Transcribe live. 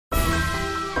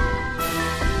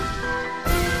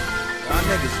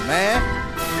niggas, man.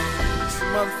 This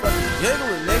motherfucking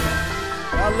Diggler, nigga.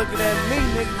 Y'all looking at me,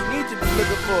 nigga. You need to be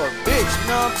looking for a bitch. You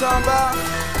know what I'm talking about?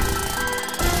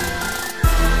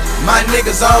 My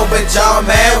niggas old, but y'all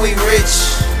mad we rich.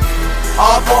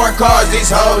 All foreign cars, these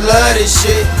hoes love this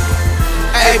shit.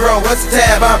 Hey bro, what's the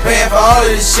tab? I'm paying for all of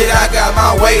this shit. I got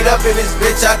my weight up in this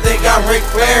bitch. I think I'm Ric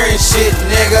Flair and shit,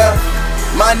 nigga.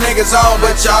 My niggas on,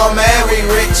 but y'all mad we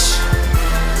rich.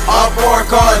 All foreign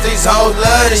cars, these hoes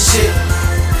love this shit.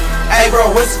 Hey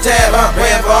bro, what's the tab? I'm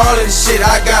paying for all of this shit.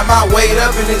 I got my weight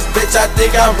up in this bitch. I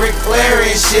think I'm Ric Flair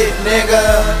and shit,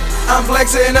 nigga. I'm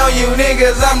flexing on you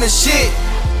niggas, I'm the shit.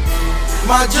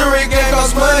 My jewelry game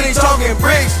cost money, talking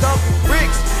bricks.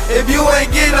 If you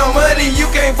ain't getting no money, you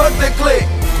can't fuck the clique.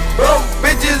 Broke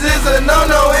bitches is a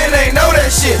no-no and they know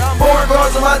that shit. Foreign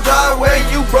cars on my driveway,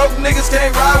 you broke niggas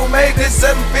can't ride with me. This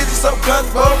 750 so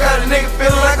comfortable, got a nigga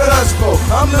feeling like a hustle.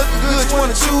 I'm looking good, you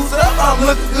wanna choose up? I'm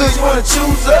looking good, you wanna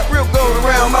choose up? Real gold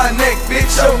around my neck,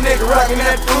 bitch, yo nigga rockin'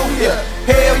 that fool, yeah.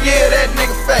 Hell yeah, that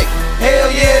nigga fake. Hell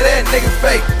yeah, that nigga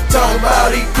fake. Talking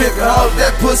about he pimpin' hoes,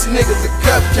 that pussy nigga's a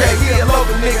cupcake. He a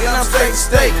local nigga and I'm straight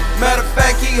steak. Matter of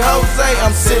fact, he Jose.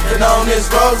 I'm sippin' on this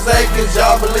rose, cause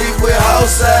y'all believe we're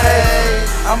Jose.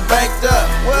 I'm banked up,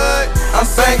 what? I'm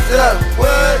banked up,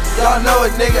 what? Y'all know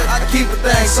it, nigga. I keep a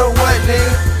thing, so what,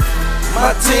 nigga?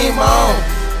 My team on.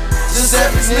 Just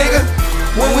epic, nigga.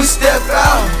 When we step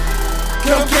out,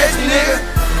 come catch me, nigga.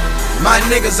 My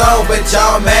niggas on, but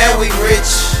y'all mad we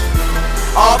rich.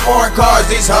 All foreign cars,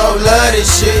 these hoes love this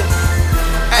shit.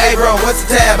 Hey bro, what's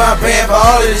the tab? I'm paying for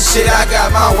all of this shit. I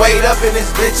got my weight up in this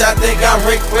bitch. I think I'm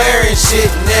Ric Flair and shit,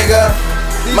 nigga.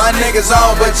 My niggas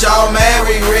on, but y'all mad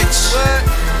we rich.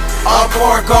 All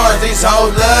foreign cars, these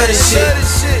hoes love this shit.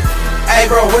 Hey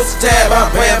bro, what's the tab? I'm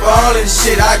paying for all of this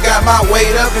shit. I got my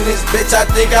weight up in this bitch. I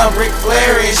think I'm Ric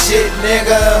Flair and shit,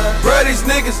 nigga. Bro, these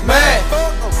niggas mad.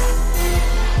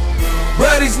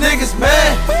 Bro, these niggas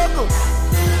mad.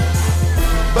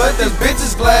 But this bitch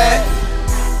is glad.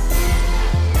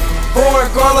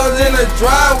 Foreign cars in the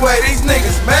driveway, these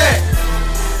niggas mad.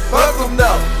 Fuck them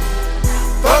though.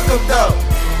 Fuck them though.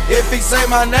 If he say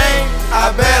my name,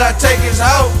 I bet I take his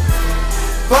hoe.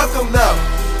 Fuck him though.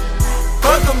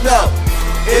 Fuck him though.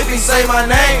 If he say my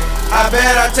name, I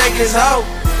bet I take his hoe.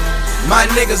 My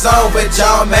niggas on, but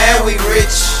y'all mad we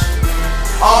rich.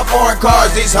 All foreign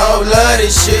cars, these hoes love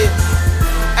this shit.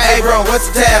 Hey bro,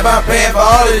 what's the tab? I'm paying for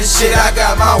all of this shit. I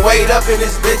got my weight up in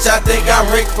this bitch. I think I'm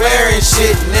Ric Flair and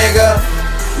shit, nigga.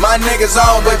 My niggas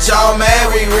on, but y'all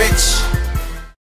mad we rich.